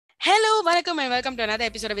Hello வணக்கம் and welcome to another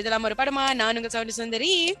episode of Ithelam Oru Padama. நான் உங்க sound சுந்தரி.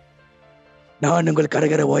 நான் உங்கள்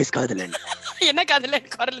கரகர வாய்ஸ் காதலன். என்ன காதலன்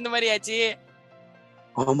குரல் இந்த மாதிரி ஆச்சு?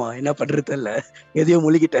 ஆமா, என்ன பண்றது இல்ல, எதையோ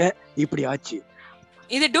முழுகிட்டேன், இப்படி ஆச்சு.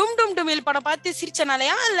 இது டும் டும் டுமீல் படம் பார்த்து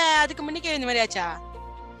சிரிச்சனாலயா இல்ல அதுக்கு முன்னக்கே இந்த மாதிரி ஆச்சா?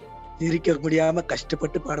 சிரிக்க முடியாம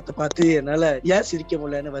கஷ்டப்பட்டு படத்தை பார்த்து என்னால ஏன் சிரிக்க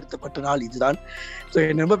முடியலன்னு வருத்தப்பட்ட நாள் இதுதான். சோ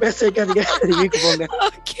என்ன ரொம்ப பேச வைக்காதீங்க, ரிவ்யூக்கு போங்க.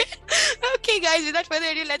 Okay guys, without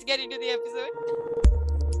further ado, let's get into the episode.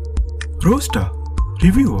 ரோஸ்டா,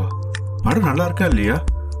 ரிவ்யூவா, படம் நல்லா இருக்கா இல்லையா,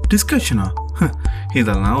 டிஸ்கஷனா,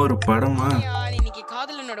 இதெல்லாம் ஒரு படமா? இன்னைக்கு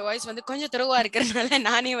காதலனோட வாய்ஸ் வந்து கொஞ்சம் துறவா இருக்கிறதுனால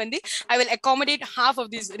நானே வந்து I will accommodate half of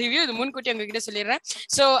this review. இது முன்கூட்டி உங்ககிட்ட சொல்லிடுறேன்.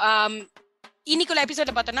 ஸோ இன்னைக்குள்ள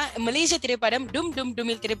எபிசோட பார்த்தோம்னா மலேசிய திரைப்படம் டும் டும்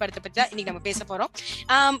டுமீல் திரைப்படத்தை பத்தி தான் இன்னைக்கு நம்ம பேச போறோம்.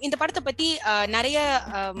 இந்த படத்தை பத்தி நிறைய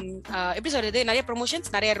எப்படி சொல்றது, நிறைய ப்ரொமோஷன்ஸ்,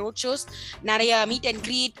 நிறைய ரோட் ஷோஸ், நிறைய மீட் அண்ட்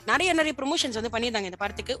கிரீட், நிறைய ப்ரொமோஷன்ஸ் வந்து பண்ணியிருந்தாங்க இந்த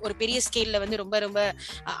படத்துக்கு. ஒரு பெரிய ஸ்கேல்ல வந்து ரொம்ப ரொம்ப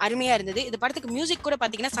அருமையா இருந்தது. இந்த படத்துக்கு மியூசிக் கூட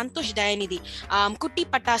பாத்தீங்கன்னா சந்தோஷ் தயாநிதி குட்டி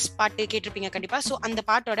பட்டாஸ் பாட்டு கேட்டிருப்பீங்க கண்டிப்பா. ஸோ அந்த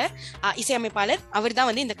பாட்டோட இசையமைப்பாளர் அவர் தான்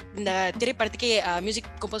வந்து இந்த திரைப்படத்துக்கே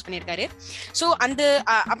மியூசிக் கம்போஸ் பண்ணியிருக்காரு. ஸோ அந்த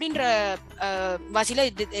அப்படின்ற வாசியில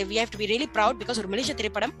we have to be really proud because ஒரு மலேசிய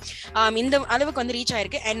திரைப்படம் இந்த அளவுக்கு வந்து ரீச்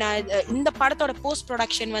ஆயிருக்கு. அண்ட் இந்த படத்தோட போஸ்ட்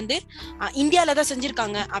ப்ரொடக்ஷன் வந்து இந்தியால தான்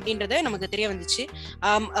செஞ்சிருக்காங்க அப்படின்றது நமக்கு தெரிய வந்துச்சு.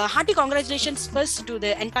 Hearty congratulations first to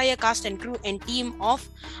the entire cast and crew and team of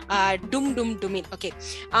டும் டும் டுமீல். Okay,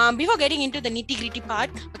 before getting into the Nifty gritty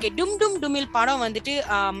part, okay, டும் டும் டுமீல் படம் வந்துட்டு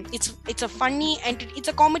it's a funny and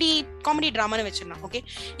it's a comedy drama னு வெச்சிரலாம். Okay,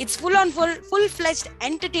 it's full fledged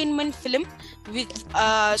entertainment film with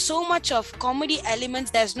so much of comedy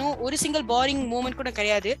elements. There's no ஒரு single boring moment கூட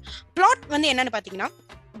கிடையாது. Plot வந்து என்னன்னு பாத்தீங்கன்னா,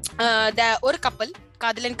 ஒரு கப்பல்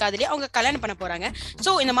காதலன் காதலி அவங்க கல்யாணம் பண்ண போறாங்க.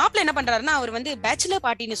 சோ இந்த மாப்பிள்ள என்ன பண்றாருன்னா, அவர் வந்து பேச்சுலர்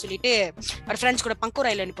பார்ட்டின்னு சொல்லிட்டு அவர் ஃப்ரெண்ட்ஸ் கூட பங்கூர்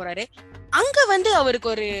ஐலண்ட் போறாரு. அங்க வந்து அவருக்கு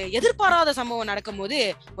ஒரு எதிர்பாராத சம்பவம் நடக்கும் போது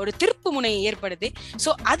ஒரு திருப்பு முனை ஏற்படுது. சோ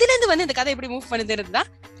அதுல இருந்து வந்து இந்த கதை எப்படி மூவ் பண்ணுதுன்னு தான்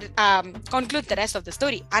conclude the rest of the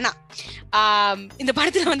story. ஆனா இந்த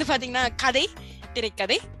படத்துல வந்து பாத்தீங்கன்னா கதை,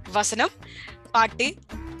 திரைக்கதை, வசனம், பாட்டு,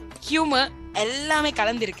 ஹியூமர் எல்லாமே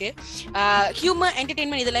கலந்துருக்கு. ஹியூமர்,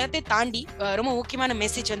 என்டர்டெயின்மெண்ட் இதுல எல்லாத்தையும் தாண்டி ரொம்ப முக்கியமான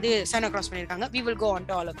மெசேஜ் வந்து சைன் அக்ராஸ் பண்ணிருக்காங்க. we will go on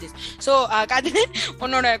to all of this. so Kathiran,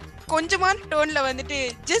 உன்னோட கொஞ்சமான டோன்ல வந்துட்டு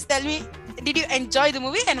just tell me, did you enjoy the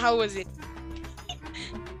movie and how was it?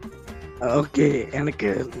 Okay,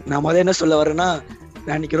 நான் முதல்ல என்ன சொல்ல வரேன்னா,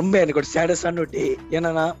 நான் இன்னைக்கு ரொம்ப எனக்கு ஒரு சேடஸான டே.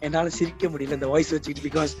 ஏன்னா என்னால சிரிக்க முடியல இந்த வாய்ஸ் வச்சுக்கிட்டு.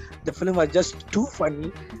 Because the film was just too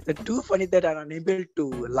funny that I'm unable to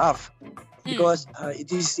laugh because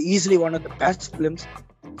it is easily one of the best films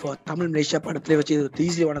for Tamil Malaysia படத்துல வச்சு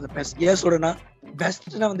easily one of the best. ஏன் சொல்றேன்னா,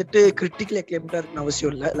 பெஸ்ட்னா வந்துட்டு கிரிட்டிக்கலி அக்ளைம்டா இருக்கணும்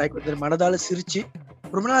அவசியம் இல்லை. Like வந்து மனதால சிரிச்சு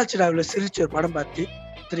ரொம்ப நாள் ஆச்சு நான் இவ்வளவு சிரிச்சு ஒரு படம் பார்த்து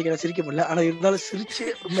சிரிக்க முடியல. ஆனா இருந்தாலும் சிரிச்சு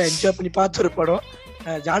ரொம்ப என்ஜாய் பண்ணி பார்த்த ஒரு படம்.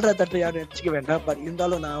 ஜால்ரா தட்டு யாரும் நினைச்சிக்க வேண்டாம். பட்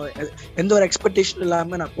இருந்தாலும் நான் எந்த ஒரு எக்ஸ்பெக்டேஷன்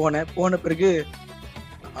இல்லாம நான் போன பிறகு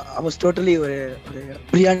I was totally ஒரு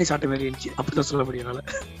பிரியாணி சாப்பிட்ட மாதிரி இருந்துச்சு, அப்படிதான் சொல்ல முடியும்.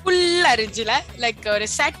 ஃபுல்லா இருந்துச்சுல, லைக் ஒரு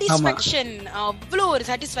சாட்டிஸ்ஃபேக்ஷன், அவ்வளோ ஒரு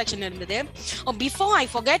சாட்டிஸ்ஃபேக்ஷன் இருந்தது. பிஃபோர் ஐ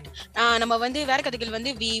ஃபர்கெட், நம்ம வந்து Verrakathaigal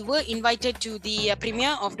வந்து we were invited to the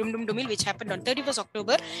premiere of Dum Dum Dumeel which happened on 31st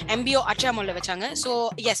October MBO அட்ராமல்ல வச்சாங்க. ஸோ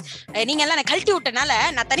எஸ், நீங்க எல்லாம் நான் கழட்டி விட்டனால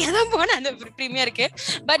நான் தனியாக தான் போனேன் அந்த ப்ரீமியருக்கு.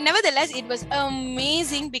 But nevertheless it was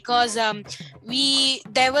amazing because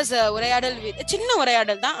there was a உரையாடல், சின்ன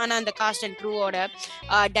உரையாடல் தான், ஆனா அந்த cost and க்ரூவோட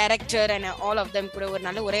director and all of them கூட ஒரு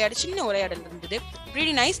நல்ல சின்ன உரையாடல் இருந்தது.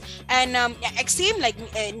 pretty nice and same like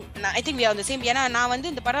I think we are on the same. ஏன்னா நான்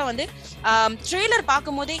வந்து இந்த படம் வந்து ட்ரெய்லர்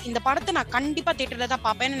பார்க்கும்போதே இந்த படத்தை நான் கண்டிப்பா தியேட்டர்ல தான்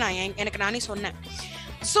பார்ப்பேன்னு எனக்கு நானே சொன்னேன்.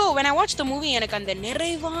 So when I watched the movie, எனக்கு அந்த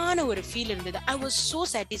நிறைவான ஒரு ஃபீல் இருந்தது. I was so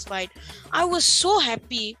satisfied, I was so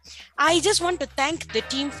happy. I just want to thank the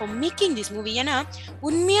team for making this movie. ஏன்னா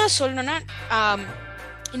உண்மையா சொல்லணும்னா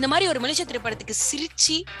இந்த மாதிரி ஒரு மலேசிய திரைப்படத்துக்கு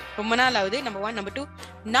சிரிச்சு ரொம்ப நாள் ஆகுது. நம்பர் 1. நம்பர் 2,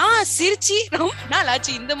 நான் சிரிச்சு ரொம்ப நாள்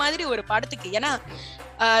ஆச்சு இந்த மாதிரி ஒரு படத்துக்கு. ஏன்னா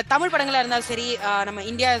தமிழ் படங்களா இருந்தாலும் சரி, நம்ம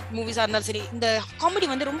இந்தியா மூவிஸா இருந்தாலும் சரி, இந்த காமெடி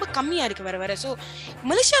வந்து ரொம்ப கம்மியா இருக்கு வர. ஸோ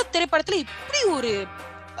மலேசியா திரைப்படத்துல இப்படி ஒரு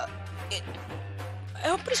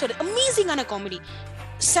எப்படி சொல்றது, அமேசிங்கான காமெடி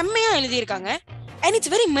செம்மையா எழுதியிருக்காங்க. And it's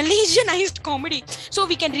very Malaysianized comedy, so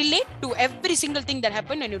we can relate to every single thing that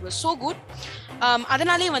happened and it was so good.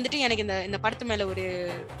 அதனாலே வந்துட்டு எனக்கு இந்த படத்து மேல ஒரு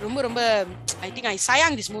ரொம்ப I think I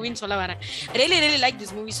sayang this movie ன்னு சொல்ல வரேன். really like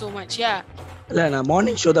this movie so much. yeah, இல்ல நான்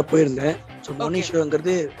மார்னிங் ஷோ தான் போயிருந்தேன். ஸோ மார்னிங்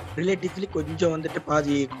ஷோங்கிறது ரிலேட்டிவ்லி கொஞ்சம் வந்துட்டு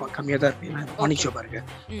பாதி கம்மியா தான் இருக்கு. நான் மார்னிங் ஷோ பாருங்க,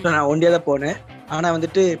 ஸோ நான் ஒண்டியா தான் போனேன். ஆனா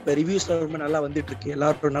வந்துட்டு இப்போ ரிவ்யூஸ் ரொம்ப நல்லா வந்துட்டு இருக்கு,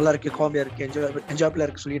 எல்லாரும் நல்லா இருக்கு, காமெடியா இருக்கு, என்ஜாயபிளா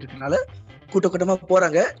இருக்கு சொல்லிட்டு இருக்கனால கூட்டமா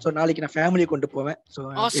போறாங்க. சோ நாளைக்கு நான் ஃபேமிலியை கொண்டு போவேன். சோ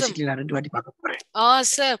பேசிக்கலி நான் 2 வாட்டி பார்க்க போறேன்.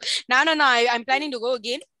 Awesome. I'm planning to go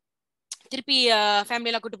again. திருப்பி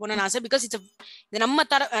ஃபேமிலியெல்லாம் கூட்டு போகணும்னு ஆசை. பிகாஸ் இது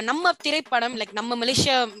நம்ம திரைப்படம், லைக் நம்ம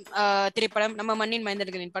மலேசியா திரைப்படம், நம்ம மண்ணின்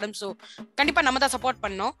மைந்தர்களின் படம். ஸோ கண்டிப்பா நம்ம தான் சப்போர்ட்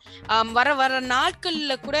பண்ணோம். வர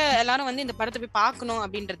நாட்கள்ல கூட எல்லாரும் வந்து இந்த படத்தை போய் பார்க்கணும்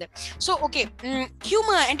அப்படின்றது. So okay,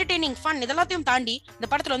 humour, entertaining, fun இதெல்லாத்தையும் தாண்டி இந்த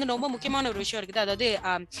படத்துல வந்து ரொம்ப முக்கியமான ஒரு விஷயம் இருக்குது. அதாவது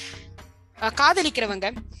காதலிக்கிறவங்க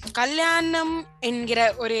கல்யாணம் என்கிற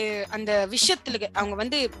ஒரு அந்த விஷயத்துல அவங்க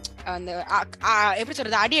வந்து அந்த எப்படி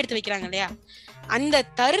சொல்றது, அடி எடுத்து வைக்கிறாங்க இல்லையா, அந்த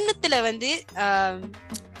தருணத்துல வந்து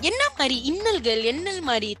என்ன மாதிரி இன்னல்கள், என்ன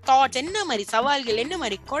மாதிரி தாட்ஸ், என்ன மாதிரி சவால்கள், என்ன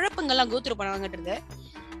மாதிரி குழப்பங்கள்லாம் கோத்ரூ பண்ணுவாங்கன்றது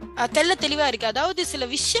தெளிவா இருக்கு. அதாவது சில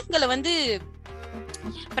விஷயங்களை வந்து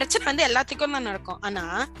பிரச்சனை வந்து எல்லாத்துக்கும் தான் நடக்கும். ஆனா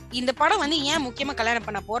இந்த படம் வந்து ஏன் முக்கியமா கல்யாணம்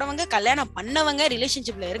பண்ண போறவங்க, கல்யாணம் பண்ணவங்க,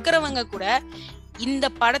 ரிலேஷன்ஷிப்ல இருக்கிறவங்க கூட இந்த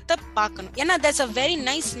படத்தை பார்க்கணும். ஏன்னா there's a very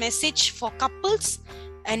nice message for couples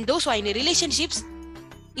and those who are in relationships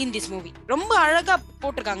in this movie. ரொம்ப அழகா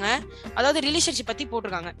போட்டிருக்காங்க. அதாவது ரிலேஷன்ஷிப் பத்தி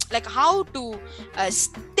போட்டிருக்காங்க. Like how to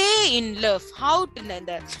stay in love, how to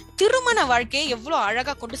இந்த திருமண வாழ்க்கையை எவ்வளவு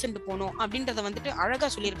அழகா கொண்டு சென்று போகணும் அப்படின்றத வந்துட்டு அழகா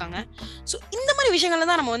சொல்லியிருக்காங்க. ஸோ இந்த மாதிரி விஷயங்கள்ல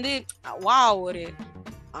தான் நம்ம வந்து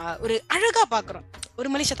ஒரு அழகா பாக்குறோம் ஒரு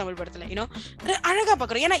மலேசியா தமிழ் படத்துல, அழகா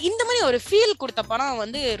பாக்குறோம். ஏன்னா இந்த மாதிரி ஒரு ஃபீல் கொடுத்த படம்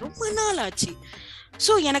வந்து ரொம்ப நாள் ஆச்சு.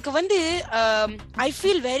 ஸோ எனக்கு வந்து I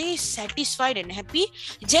feel very satisfied and happy.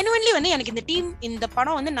 Genuinely வந்து எனக்கு இந்த டீம், இந்த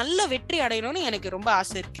படம் வந்து நல்ல வெற்றி அடையணும்னு எனக்கு ரொம்ப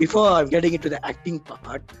ஆசை இருக்கு. Before I'm getting into the acting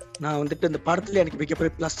part, நான் வந்துட்டு இந்த படத்துல எனக்கு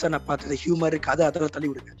மிகப்பெரிய பிளஸ்ஸா நான் பார்த்தது ஹியூமர், கதை, அதெல்லாம் தள்ளி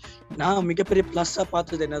விடுங்க. நான் மிகப்பெரிய பிளஸ்ஸா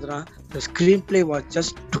பார்த்தது என்னதுன்னா, the screenplay was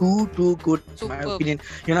just too good in my opinion.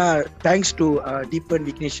 ஏன்னா thanks to Deepan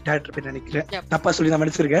Vignesh director பேர் நினைக்கிறேன், தப்பா சொல்லி நான்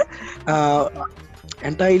மன்னிச்சிருக்கேன்.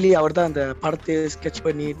 என்டையர்லி அவர் தான் அந்த படத்தை ஸ்கெட்ச்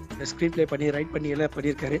பண்ணி ஸ்கிரீன் பிளே பண்ணி ரைட் பண்ணி எல்லாம்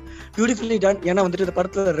பண்ணியிருக்காரு. Beautifully done. ஏன்னா வந்துட்டு இந்த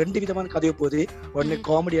படத்துல 2 விதமான கதையும் போகுது. ஒன்னு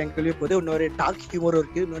காமெடி ஆங்கிளையும் போகுது, இன்னொரு டார்க் ஹியூமரும்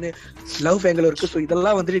இருக்கு, இன்னொன்னு லவ் ஆங்கிளும் இருக்கு. ஸோ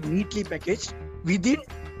இதெல்லாம் வந்துட்டு neatly package within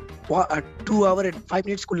 2 hours and 5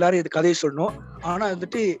 minutes குள்ளார இது கதையை சொல்லணும். ஆனா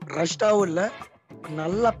வந்துட்டு ரஷ்டாவும் இல்லை,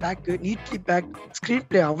 நல்லா back, neatly back. Screen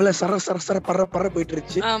play அவ்வளவு சர பற போயிட்டு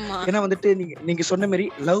இருந்துச்சு. ஏன்னா வந்துட்டு நீங்க சொன்ன மாதிரி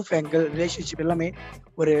லவ் ஆங்கிள், ரிலேஷன்ஷிப் எல்லாமே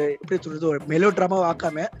ஒரு எப்படி சொல்றது, ஒரு மெலோ டிராமாவை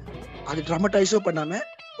ஆக்காம அது ட்ராமடைஸும் பண்ணாம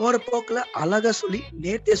போற போக்குல அழகா சொல்லி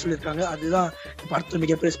நேர்த்தியா சொல்லியிருக்காங்க. அதுதான் படத்துல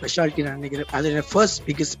மிகப்பெரிய ஸ்பெஷாலிட்டி நான் நினைக்கிறேன். அது first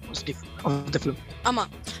biggest positive of the film. ஆமா,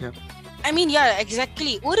 ஐ மீன் யா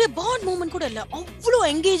எக்ஸாக்ட்லி. ஒரு பாண்ட் மூமெண்ட் கூட இல்ல, அவ்வளோ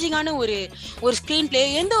என்கேஜிங்கான ஒரு ஸ்கிரீன் பிளே.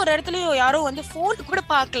 எந்த ஒரு இடத்துலயும் யாரோ வந்து ஃபோன் கூட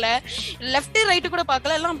பார்க்கல, லெஃப்ட் ரைட்டு கூட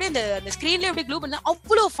பார்க்கல, எல்லாம் அப்படியே அந்த ஸ்கிரீன்லேயே அப்படியே க்ளூ பண்ணா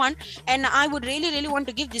அவ்வளோ fun. And I would really want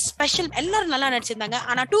to give this special. எல்லாரும் நல்லா நடிச்சிருந்தாங்க.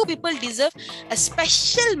 ஆனா 2 people deserve a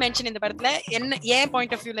special mention இந்த படத்துல. என்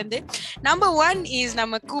பாயிண்ட் ஆஃப் வியூல இருந்து நம்பர் 1 இஸ்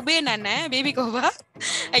நம்ம குபேன் அண்ணன், பேபி கோவா.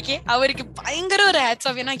 ஓகே, அவருக்கு பயங்கர ஒரு ஹேட்ஸ்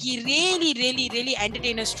ஆஃப். ஏன்னா he really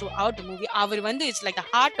entertained us throughout the movie. அவர் வந்து it's like the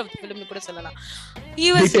heart of the film கூட சொல்லலாம். He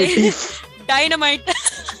was dynamite.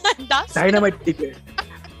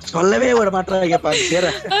 சொல்லவே விட மாட்டாங்க பாருங்க.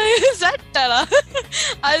 சட்டலா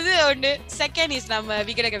அது ஒண்ணு. செகண்ட் இஸ் நம்ம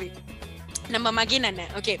விகடகவி, நம்ம மகன்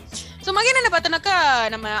அண்ணன். ஓகே, சோ மகன் அண்ணன் பார்த்தோம்னாக்கா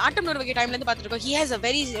நம்ம ஆட்டம் நூறு டைம்ல இருந்து பார்த்துட்டு இருக்கோம். he has a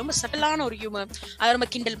very ரொம்ப சட்டலான ஒரு ஹியூமர். அது ரொம்ப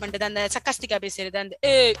கிண்டல் பண்றது, அந்த சக்காஸ்டிக்கா பேசுறது, அந்த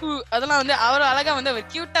அதெல்லாம் வந்து அவர் அழகா வந்து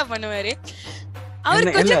அவர் கியூட்டா பண்ணுவாரு.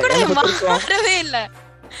 அவர் கொஞ்சம் கூட மாறவே இல்ல.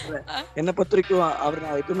 என்ன பொறுத்த வரைக்கும் அவர்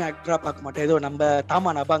நான் எப்பவுமே ஆக்டரா பார்க்க மாட்டேன். ஏதோ நம்ம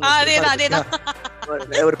தாமா நபாங்க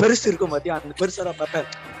ஒரு பெருசு இருக்கும் பாத்தியா, அந்த பெருசா பார்ப்பேன்.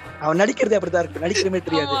 அவன் நடிக்கிறதே அப்படிதான் இருக்கு, நடிக்கிறமே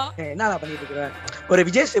தெரியாது. என்ன பண்ணிட்டு இருக்கிறேன், ஒரு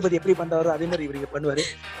விஜய் சேதுபதி எப்படி பண்றாரோ அதே மாதிரி இவங்க பண்ணுவாரு.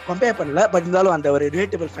 கம்பேர் பண்ணல, பட் இருந்தாலும் அந்த ஒரு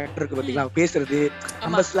ரிலேட்டபிள் ஃபேக்டர் இருக்கு பாத்தீங்களா, பேசுறது,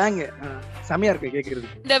 நம்ம ஸ்லாங் செமையா இருக்கு கேக்குறது.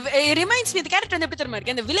 இந்த ரிமைண்ட்ஸ் மீ, இந்த கேரக்டர் வந்து எப்படி தெரியுமா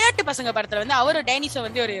இருக்கு, இந்த விளையாட்டு பசங்க படத்துல வந்து அவரோட டைனிஸ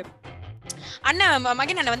வந்து ஒரு அண்ணன்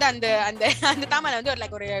மகன் அண்ணன் வந்து அந்த அந்த அந்த தாமால வந்து ஒரு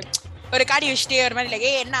லைக் ஒரு காடி வச்சுட்டே ஒரு மாதிரி லைக்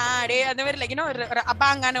என்ன ஆடே அந்த மாதிரி லைக் ஒரு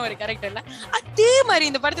அபாங்கான ஒரு கேரக்டர் இல்ல. அதே மாதிரி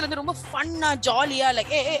இந்த படத்துல வந்து ரொம்ப ஃபன்னா ஜாலியா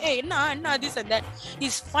லைக் என்ன this and that.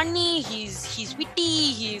 He's funny, he's witty,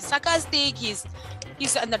 he's sarcastic, he's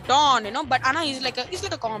அந்த Don, but Anna is like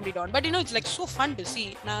a comedy Don, but it's like so fun to see.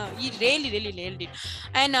 Now he really nailed it.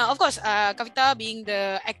 And of course Kavita being the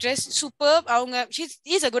actress, superb.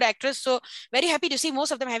 She's a good actress, so very happy to see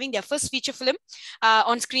most of them having their first feature film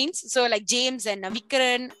on screens. So like James and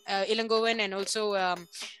Vikran, Ilangovan, and also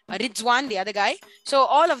Rizwan, the other guy. So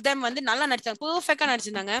all of them வந்து நல்லா நடிச்சாங்க, பெர்ஃபெக்ட்டா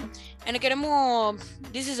நடிச்சிருந்தாங்க. எனக்கு என்னமோ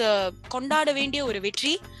this is a கொண்டாட வேண்டிய ஒரு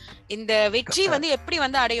வெற்றி. இந்த வெற்றி வந்து எப்படி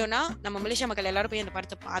வந்து அடையும்னா, நம்ம மலேசியா மக்கள் எல்லாரும் போய் அந்த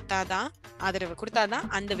படத்தை பார்த்தாதான், ஆதரவு கொடுத்தாதான்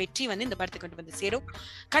அந்த வெற்றி வந்து இந்த படத்துக்கு கொண்டு வந்து சேரும்.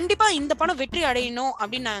 கண்டிப்பா இந்த படம் வெற்றி அடையணும்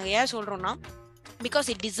அப்படின்னு நாங்க ஏன் சொல்றோம்னா, because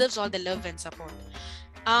it deserves all the love and support.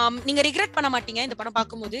 நீங்க ரிக்ரெட் பண்ண மாட்டீங்க இந்த படம்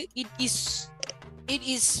பார்க்கும்போது. it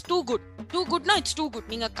is too good. Too good na, it's too good.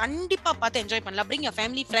 நீங்க கண்டிப்பா பார்த்து என்ஜாய் பண்ணலாம். Bring your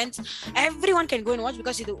family, friends, everyone can go and watch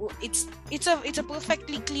because it's a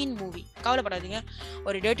perfectly clean movie. கவலைப்படாதீங்க.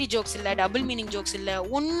 ஒரு dirty jokes இல்ல, double meaning jokes இல்ல,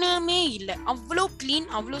 ஒண்ணுமே இல்ல. அவ்ளோ clean,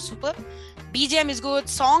 அவ்ளோ super. BGM is good,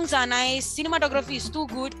 songs are nice, cinematography is too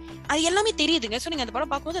good. அது எல்லாமே தெரியுதுங்க. சோ நீங்க அந்த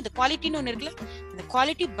படம் பார்க்கும்போது அந்த குவாலிட்டின்னு ஒன்னு இருக்குல்ல, அந்த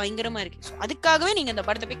குவாலிட்டி பயங்கரமா இருக்கு. சோ அதுக்காகவே நீங்க அந்த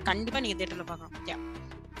படத்தை போய் கண்டிப்பா நீங்க தியேட்டர்ல பார்க்கணும்.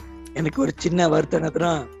 எனக்கு ஒரு சின்ன வருத்தம்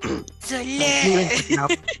என்னதுன்னா,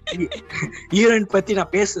 ஹீரோயின் பத்தி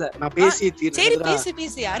நான் பேசல, நான் பேசி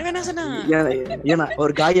ஏன்னா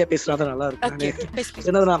ஒரு காயா பேசுறாதான் நல்லா இருக்கும்.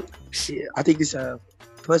 என்னதுன்னா ஐ திங்க் இஸ்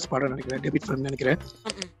ஃபர்ஸ்ட் படம் நினைக்கிறேன், டெபிட் ஃபிலிம் நினைக்கிறேன்.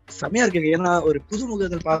 செமையா இருக்கு. ஏன்னா ஒரு புது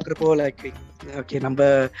முகங்கள் பாக்குறப்போ லைக் ஓகே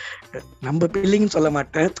நம்ம பில்லிங்னு சொல்ல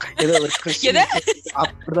மாட்டேன், ஏதோ ஒரு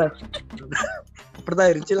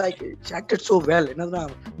அப்படிதான் இருந்துச்சு. Like acted so well.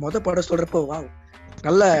 என்னதுன்னா படம் சொல்றப்போ வா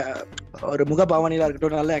நல்ல ஒரு முகபாவனையில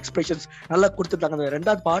இருக்கட்டும், நல்ல எக்ஸ்பிரஷன்ஸ் நல்லா கொடுத்துட்டாங்க. அந்த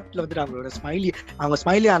ரெண்டாவது பாட்டுல வந்து அவங்களோட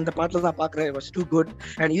ஸ்மைலி அந்த பாட்டுல தான் பாக்குறேன். Was two good.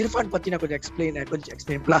 And Irfan பத்தி நான்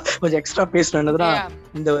கொஞ்சம் எக்ஸ்ட்ரா பேசணும்னா,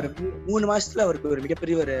 இந்த ஒரு 3 மாசத்துல அவருக்கு ஒரு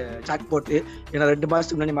மிகப்பெரிய ஒரு சாட் போட்டு, ஏன்னா 2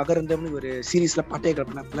 மாசத்துக்கு முன்னாடி மகரந்தம்னு ஒரு சீரீஸ்ல பட்டைய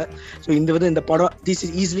கிளப்பினாப்புல. ஸோ இந்த படம் this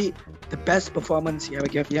is easily the best performance.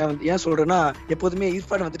 ஏன் சொல்றேன்னா, எப்போதுமே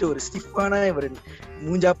இர்ஃபான் வந்துட்டு ஒரு ஸ்டிஃபான ஒரு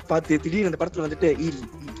மூஞ்சா பார்த்து திடீர்னு அந்த படத்துல வந்துட்டு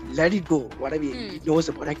let it go whatever he knows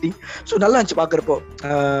about acting. So நல்லா இருந்துச்சு பாக்குறப்போ.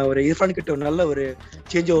 ஒரு இர்ஃபான் கிட்ட நல்ல ஒரு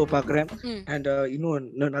சேஞ்ச் ஓவர் பாக்குறேன். அண்ட்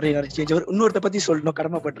இன்னும் நிறைய சேஞ்ச் ஓவர். இன்னொருத்த பத்தி சொல்லணும்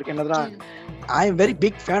கடமைப்பட்டிருக்கேன். என்னதான் I am very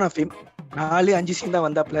big fan of him. 4-5 scene தான்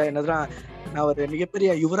வந்தாப்ல. என்னதான் நான் ஒரு மிகப்பெரிய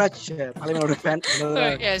யுவராஜ் பழமையோட ஃபேன்.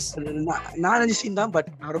 4-5 சீன் தான், பட்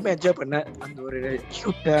நான் ரொம்ப என்ஜாய் பண்ணேன். அந்த ஒரு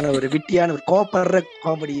கியூட்டான ஒரு விட்டியான ஒரு கோபப்படுற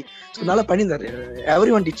காமெடி நல்லா பண்ணியிருந்தாரு.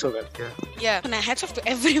 everyone did so well. Yeah, and hats off to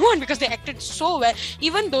everyone because they acted so well.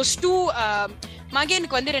 Even those two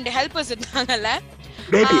மகனுக்கு வந்து 2 helpers இருந்தாங்கல்ல,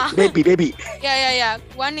 baby yeah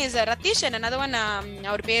one is Ratish and another one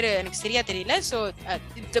our பேரு எனக்கு சரியா தெரியல. So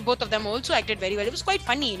both of them also acted very well. It was quite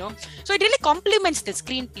funny, so it really complements the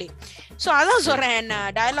screenplay. So அதான் சொல்றேன்,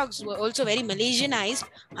 dialogues were also very Malaysianized.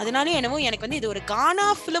 அதனால என்னமோ எனக்கு வந்து இது ஒரு கானா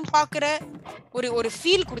film பாக்குற ஒரு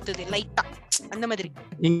ஃபீல் கொடுத்தது லைட்டா அந்த மாதிரி.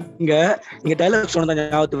 இங்க டயலாக் சொன்னதா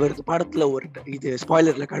ஞாபகத்துக்கு வருது. படத்துல ஒரு இது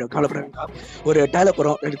ஸ்பாயிலர்ல கவலைப்படாதீங்க, ஒரு டயலாக்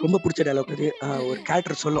வரும், எனக்கு ரொம்ப பிடிச்ச டயலாக் அது. ஒரு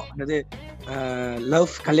கேரக்டர் சொல்லும், அது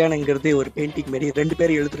லவ் கல்யாணங்கிறது ஒரு பெயிண்டிங் மாதிரி, 2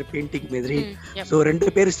 பேரும் எழுதுற பெயிண்டிங் மாதிரி. சோ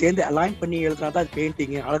 2 பேரும் சேர்ந்து அலைன் பண்ணி எழுதுனாதான் அது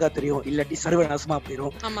பெயிண்டிங் அழகா தெரியும், இல்லாட்டி சர்வநாசமா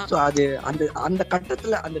போயிடும். சோ அது அந்த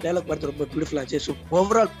கட்டத்துல அந்த டயலாக் பார்த்து ரொம்ப பியூட்டிஃபுல்லா இருந்துச்சு. ஸோ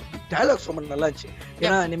ஓவரால் டயலாக்ஸ் ரொம்ப நல்லா இருந்துச்சு.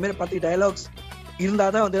 ஏன்னா இனிமேல் பார்த்து டயலாக்ஸ்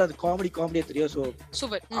இருந்தாதான் வந்து அது காமெடியே தெரியும். சோ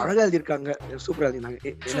சூப்பர் அழகா எழுதிருக்காங்க, சூப்பரா எழுதிருக்காங்க.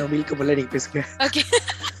 என்ன மில்க போல நீங்க பேசுங்க. ஓகே,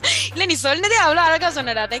 இல்ல நீ சொன்னதே அவ்வளவு அழகா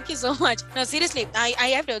சொன்னடா. Thank you so much. No seriously, I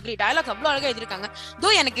have to agree. Dialogue அவ்வளவு அழகா எழுதிருக்காங்க.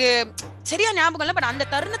 தோ எனக்கு சரியா ஞாபகம் இல்ல, பட் அந்த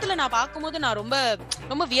தருணத்துல நான் பாக்கும்போது நான்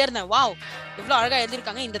ரொம்ப வியர்ந்தேன். வாவ், இவ்வளவு அழகா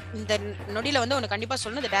எழுதிருக்காங்க. இந்த நொடியில வந்து உனக்கு கண்டிப்பா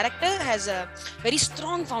சொல்லணும், the director has a very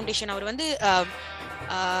strong foundation. அவர் வந்து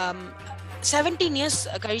 17 years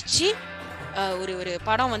கழிச்சு ஒரு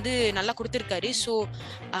படம் வந்து நல்லா கொடுத்திருக்காரு. So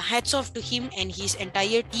hats off to him and his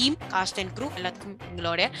entire team, cost and crew எல்லாத்துக்கும்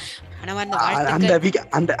உங்களோட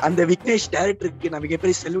அந்த விக்னேஷ் டைரக்டருக்கு நான்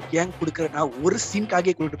மிகப்பெரிய செல்யூட் ஏன் கொடுக்குறேன்னா, ஒரு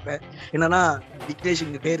சீனுக்காக கொடுப்பேன். என்னன்னா விக்னேஷ்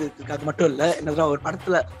பேர் இதுக்காக மட்டும் இல்ல. என்னன்னா ஒரு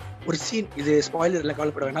படத்துல ஒரு சீன், இது ஸ்பாயிலர்ல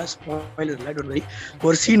கவலைப்பட வேணாம், ஸ்பாயிலர்ல டோன்ட் வரி.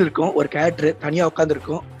 ஒரு சீன் இருக்கும், ஒரு கேரக்டர் தனியா உட்கார்ந்து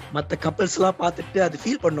இருக்கும், மத்த கப்பல்ஸ் எல்லாம் பார்த்துட்டு அது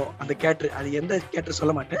ஃபீல் பண்ணும். அந்த கேரக்டர், அது எந்த கேரக்டர்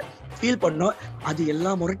சொல்ல மாட்டேன், ஃபீல் பண்ணும். அது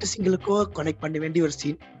எல்லா முரட்டு சிங்களுக்கும் கனெக்ட் பண்ண வேண்டிய ஒரு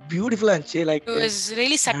சீன். பியூட்டிஃபுல்லா இருந்துச்சு. Like it was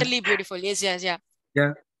really subtly beautiful. Yes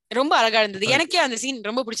yeah ரொம்ப அழகா இருந்தது. எனக்கே அந்த சீன்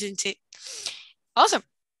ரொம்ப பிடிச்சிருந்துச்சு. awesome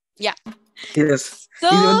yeah yes.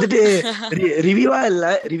 இது வந்துட்டு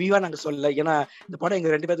ரிவ்யூவா நாங்க சொல்லல, ஏன்னா இந்த படம் எங்க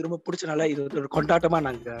 2 பேருக்கு ரொம்ப பிடிச்சனால இது ஒரு கொண்டாட்டமா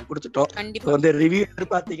நாங்க கொடுத்துட்டோம். இப்போ வந்து ரிவ்யூ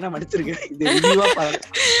பாத்தீங்கன்னா மன்னிச்சிருங்க, இது ரிவ்யூவா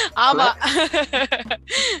ஆமா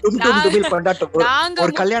டும் கொண்டாட்டம்.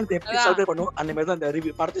 ஒரு கல்யாணத்தை எப்படி செலிப்ரேட் பண்ணுவோம் அந்த மாதிரி தான் இந்த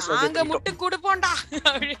ரிவ்யூ படத்தை செலிப்ரேட் நாங்க முட்டு கொடுப்போம்டா.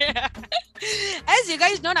 as you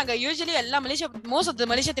guys know, நாங்க usually எல்லா most of the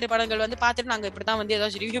Malaysia திரைப்படங்கள் வந்து பார்த்துட்டு நாங்க இப்படி தான் வந்து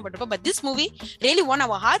ஏதாவது ரிவ்யூ பண்றோம். but this movie really won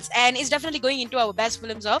our hearts and is definitely going into our best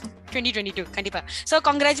films of 2022 கண்டிப்பா. So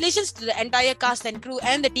congratulations to the entire cast and crew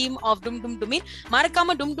and the team of Dum Dum Dumeel.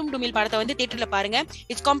 மறக்காம Dum Dum Dumeel படத்தை வந்து தியேட்டர்ல பாருங்க.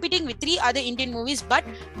 It's competing with 3 other Indian movies, but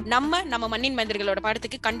நம்ம மண்ணின் மைந்தர்களோட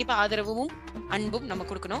படத்துக்கு கண்டிப்பா ஆதரவும் அன்பும் நம்ம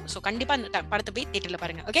கொடுக்கணும். So கண்டிப்பா அந்த படத்தை போய் தியேட்டர்ல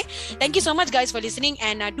பாருங்க. Okay, thank you so much guys for listening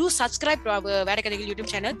and do subscribe to our Verrakathaigal YouTube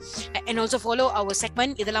channel and also follow our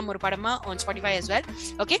segment Ithelam Oru Padama on Spotify as well.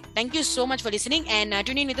 Okay, thank you so much for listening and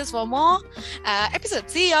tune in with us for more episodes.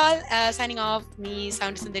 See y'all. Signing off, me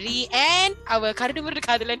Sound Sundari and our Karudumuru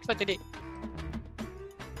Kadalan for today.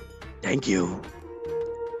 Thank you.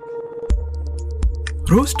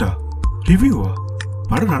 Roaster reviewer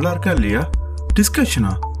படம் நல்லா இருக்கா இல்லையா?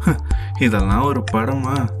 டிஸ்கஷனா? இதெல்லாம் ஒரு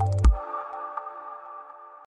படமா?